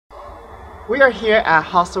We are here at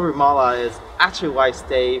Hostel Ramallah. It's actually where I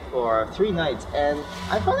stayed for 3 nights, and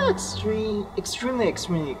I found it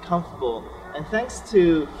extremely comfortable. And thanks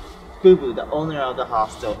to Boo Boo, the owner of the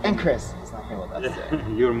hostel, and Chris, he's not here with us today.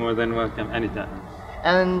 You're more than welcome anytime.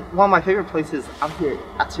 And one of my favorite places up here,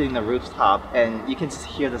 actually in the rooftop, and you can just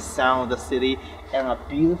hear the sound of the city and a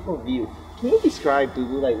beautiful view. Can you describe, Boo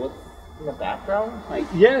Boo, like what's in the background? Like,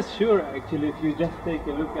 yes, sure. Actually, if you just take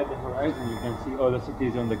a look at the horizon, you can see all the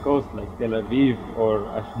cities on the coast, like Tel Aviv or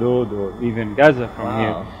Ashdod or even Gaza from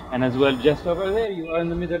here. And as well, just over there, you are in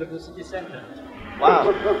the middle of the city center.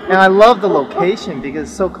 Wow. And I love the location because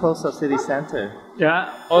it's so close to the city center.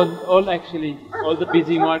 Yeah, all the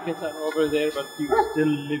busy markets are over there, but you're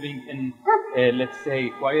still living in, let's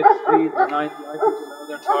say, quiet street. The nightlife is in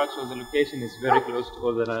the other part, so the location is very close to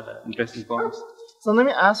all the interesting points. So let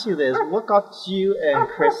me ask you this, what got you and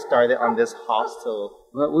Chris started on this hostel?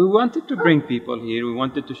 Well, we wanted to bring people here. We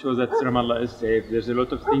wanted to show that Ramallah is safe. There's a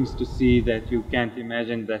lot of things to see that you can't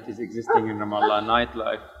imagine that is existing in Ramallah.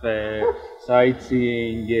 Nightlife,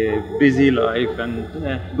 sightseeing, busy life,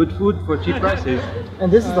 and good food for cheap prices.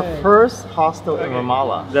 And this is the first hostel in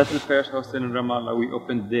Ramallah. That's the first hostel in Ramallah. We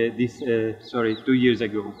opened 2 years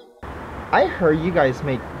ago. I heard you guys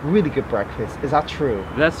make really good breakfast. Is that true?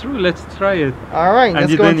 That's true. Let's try it. All right,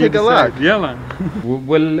 let's go and take a look. Yeah.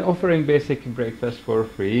 Well, offering basic breakfast for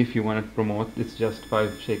free. If you want to promote, it's just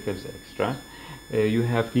 5 shekels extra. You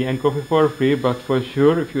have tea and coffee for free, but for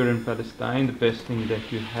sure, if you're in Palestine, the best thing that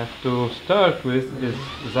you have to start with is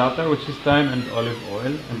za'atar, which is thyme and olive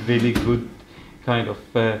oil, and really good kind of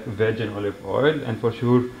virgin olive oil, and for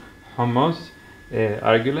sure, hummus.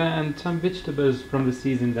 Arugula and some vegetables from the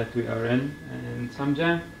season that we are in, and some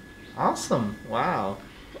jam. Awesome, wow.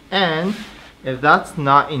 And if that's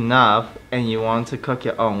not enough and you want to cook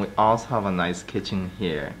your own, we also have a nice kitchen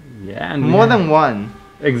here. Yeah, and more than one.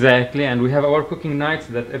 Exactly, and we have our cooking nights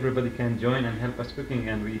that everybody can join and help us cooking,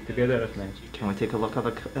 and we eat together at lunch. Can we take a look at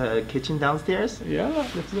the kitchen downstairs? Yeah,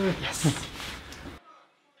 let's do it. Yes.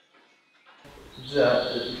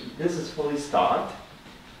 This is fully stocked.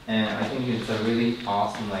 And I think it's a really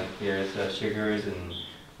awesome, like here's the sugars and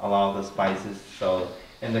a lot of the spices. So,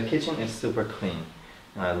 and the kitchen is super clean.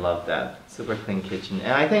 And I love that, super clean kitchen.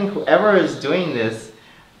 And I think whoever is doing this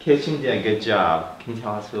kitchen did a good job. Can you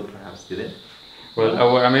tell us who perhaps did it? Well,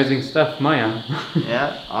 our amazing staff, Maya.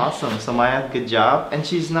 Yeah, awesome. So Maya, good job. And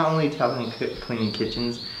she's not only telling cleaning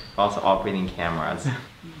kitchens, but also operating cameras.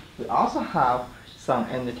 We also have some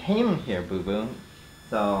entertainment here, Boo Boo.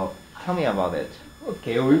 So tell me about it.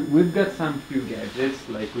 Okay, we've got some few gadgets,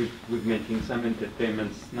 like we're making some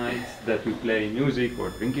entertainment nights that we play music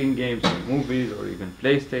or drinking games or movies or even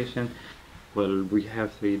PlayStation. Well, we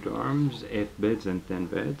have 3 dorms, 8 beds and 10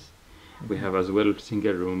 beds. We have as well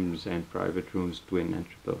single rooms and private rooms, twin and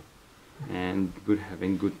triple. And we're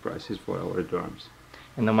having good prices for our dorms.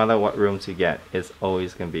 And no matter what rooms you get, it's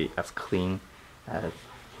always going to be as clean as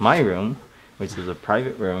my room, which is a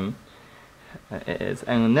private room. Is.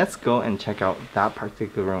 And let's go and check out that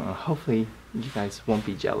particular room, and hopefully you guys won't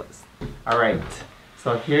be jealous. Alright,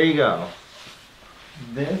 so here you go.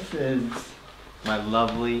 This is my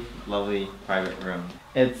lovely private room.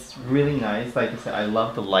 It's really nice. Like I said, I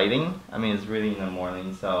love the lighting. I mean, it's really in the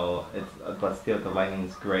morning, so but still the lighting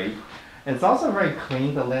is great. It's also very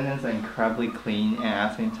clean. The linens are incredibly clean, and at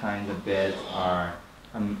the same time the beds are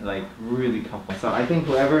like really comfortable. So I think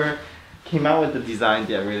whoever came out with the design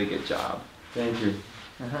did a really good job. Thank you.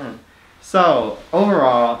 So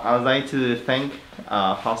overall, I would like to thank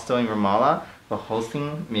Hostel in Ramallah for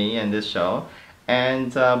hosting me and this show.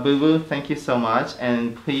 And Boo Boo, thank you so much.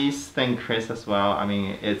 And please thank Chris as well. I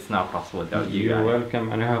mean, it's not possible without you guys. You're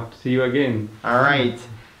welcome, and I hope to see you again. Alright,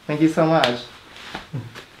 thank you so much.